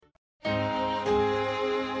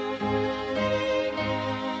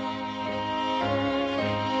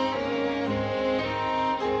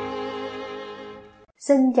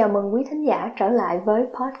Xin chào mừng quý thính giả trở lại với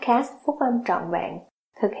podcast Phúc Âm Trọn Vẹn,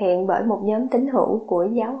 thực hiện bởi một nhóm tín hữu của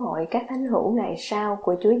Giáo hội các Thánh hữu Ngày Sau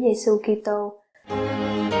của Chúa Giêsu Kitô.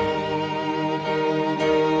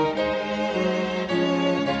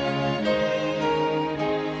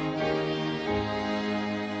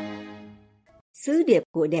 Sứ điệp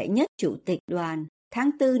của đệ nhất Chủ tịch đoàn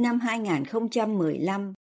tháng 4 năm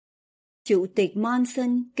 2015. Chủ tịch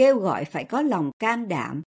Monson kêu gọi phải có lòng can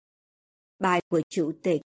đảm. Bài của Chủ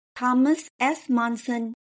tịch Thomas S.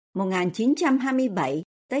 Monson 1927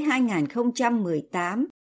 tới 2018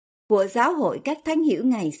 của Giáo hội các Thánh hữu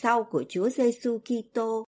Ngày Sau của Chúa Giêsu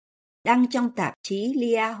Kitô, đăng trong tạp chí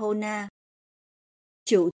Liahona.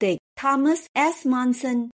 Chủ tịch Thomas S.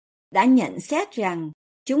 Monson đã nhận xét rằng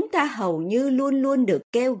chúng ta hầu như luôn luôn được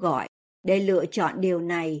kêu gọi để lựa chọn điều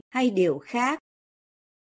này hay điều khác.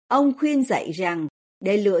 Ông khuyên dạy rằng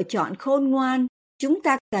để lựa chọn khôn ngoan, chúng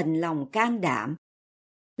ta cần lòng can đảm.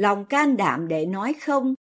 Lòng can đảm để nói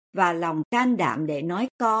không và lòng can đảm để nói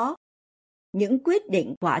có. Những quyết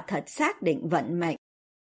định quả thật xác định vận mệnh.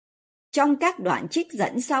 Trong các đoạn trích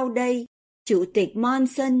dẫn sau đây, Chủ tịch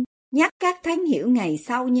Monson nhắc các thánh hữu ngày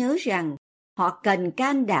sau nhớ rằng họ cần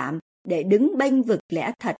can đảm để đứng bênh vực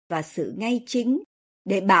lẽ thật và sự ngay chính,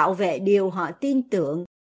 để bảo vệ điều họ tin tưởng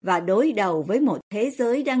và đối đầu với một thế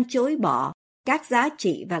giới đang chối bỏ các giá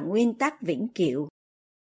trị và nguyên tắc vĩnh cửu.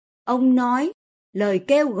 Ông nói, lời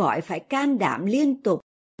kêu gọi phải can đảm liên tục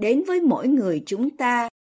đến với mỗi người chúng ta.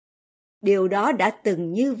 Điều đó đã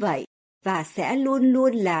từng như vậy và sẽ luôn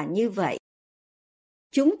luôn là như vậy.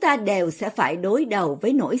 Chúng ta đều sẽ phải đối đầu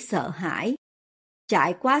với nỗi sợ hãi,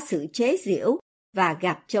 trải qua sự chế giễu và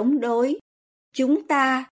gặp chống đối.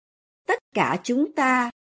 Tất cả chúng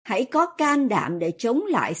ta, hãy có can đảm để chống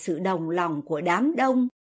lại sự đồng lòng của đám đông,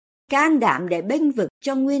 can đảm để bênh vực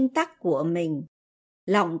cho nguyên tắc của mình.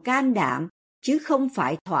 Lòng can đảm, chứ không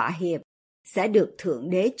phải thỏa hiệp, sẽ được Thượng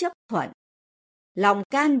Đế chấp thuận. Lòng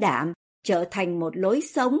can đảm trở thành một lối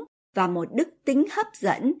sống và một đức tính hấp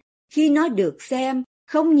dẫn khi nó được xem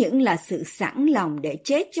không những là sự sẵn lòng để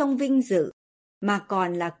chết trong vinh dự, mà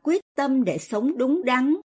còn là quyết tâm để sống đúng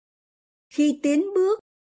đắn. Khi tiến bước,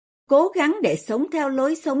 cố gắng để sống theo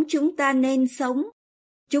lối sống chúng ta nên sống,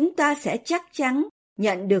 chúng ta sẽ chắc chắn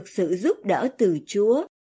nhận được sự giúp đỡ từ Chúa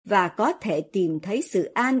và có thể tìm thấy sự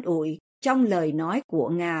an ủi trong lời nói của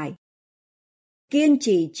Ngài. Kiên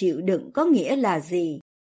trì chịu đựng có nghĩa là gì?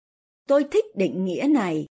 Tôi thích định nghĩa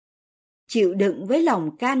này. Chịu đựng với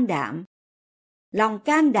lòng can đảm. Lòng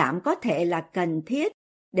can đảm có thể là cần thiết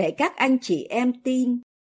để các anh chị em tin.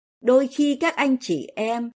 Đôi khi các anh chị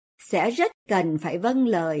em sẽ rất cần phải vâng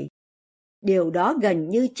lời. Điều đó gần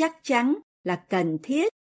như chắc chắn là cần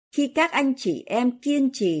thiết khi các anh chị em kiên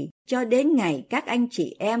trì cho đến ngày các anh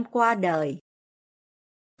chị em qua đời.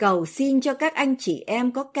 Cầu xin cho các anh chị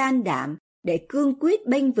em có can đảm để cương quyết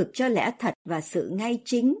bênh vực cho lẽ thật và sự ngay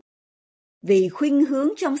chính. Vì khuynh hướng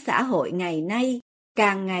trong xã hội ngày nay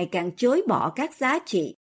càng ngày càng chối bỏ các giá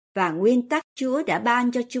trị và nguyên tắc Chúa đã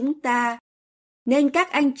ban cho chúng ta, nên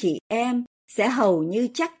các anh chị em sẽ hầu như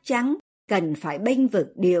chắc chắn cần phải bênh vực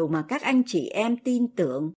điều mà các anh chị em tin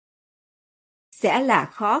tưởng. Sẽ là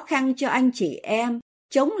khó khăn cho anh chị em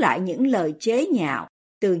chống lại những lời chế nhạo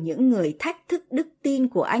từ những người thách thức đức tin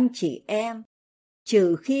của anh chị em,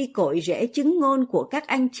 trừ khi cội rễ chứng ngôn của các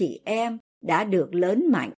anh chị em đã được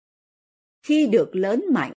lớn mạnh. Khi được lớn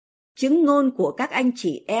mạnh, chứng ngôn của các anh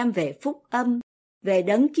chị em về phúc âm, về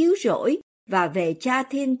đấng cứu rỗi và về Cha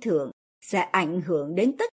Thiên Thượng sẽ ảnh hưởng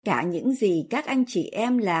đến tất cả những gì các anh chị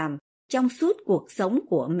em làm trong suốt cuộc sống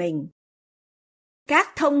của mình. Các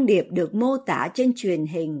thông điệp được mô tả trên truyền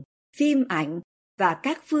hình, phim ảnh và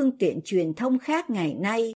các phương tiện truyền thông khác ngày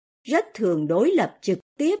nay rất thường đối lập trực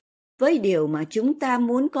tiếp với điều mà chúng ta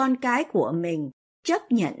muốn con cái của mình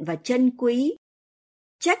chấp nhận và trân quý.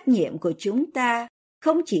 Trách nhiệm của chúng ta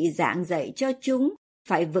không chỉ giảng dạy cho chúng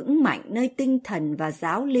phải vững mạnh nơi tinh thần và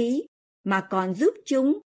giáo lý, mà còn giúp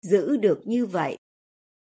chúng giữ được như vậy.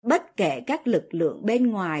 Bất kể các lực lượng bên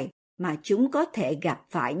ngoài mà chúng có thể gặp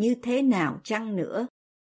phải như thế nào chăng nữa.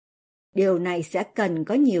 Điều này sẽ cần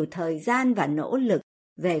có nhiều thời gian và nỗ lực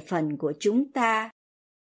về phần của chúng ta.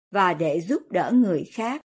 Và để giúp đỡ người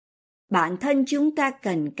khác, bản thân chúng ta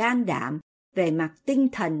cần can đảm về mặt tinh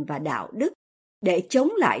thần và đạo đức để chống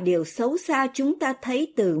lại điều xấu xa chúng ta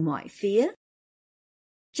thấy từ mọi phía.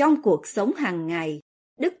 Trong cuộc sống hàng ngày,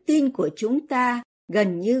 đức tin của chúng ta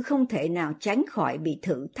gần như không thể nào tránh khỏi bị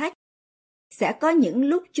thử thách. Sẽ có những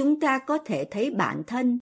lúc chúng ta có thể thấy bản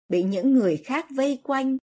thân bị những người khác vây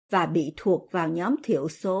quanh và bị thuộc vào nhóm thiểu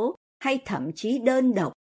số hay thậm chí đơn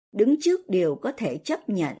độc, đứng trước điều có thể chấp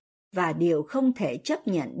nhận và điều không thể chấp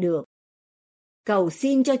nhận được. cầu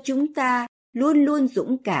xin cho chúng ta luôn luôn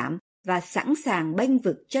dũng cảm và sẵn sàng bênh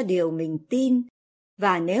vực cho điều mình tin.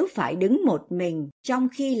 Và nếu phải đứng một mình trong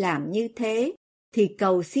khi làm như thế, thì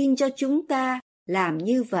cầu xin cho chúng ta làm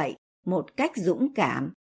như vậy một cách dũng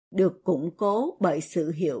cảm, được củng cố bởi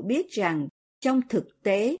sự hiểu biết rằng trong thực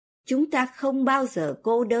tế chúng ta không bao giờ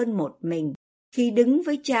cô đơn một mình khi đứng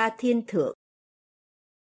với Cha Thiên Thượng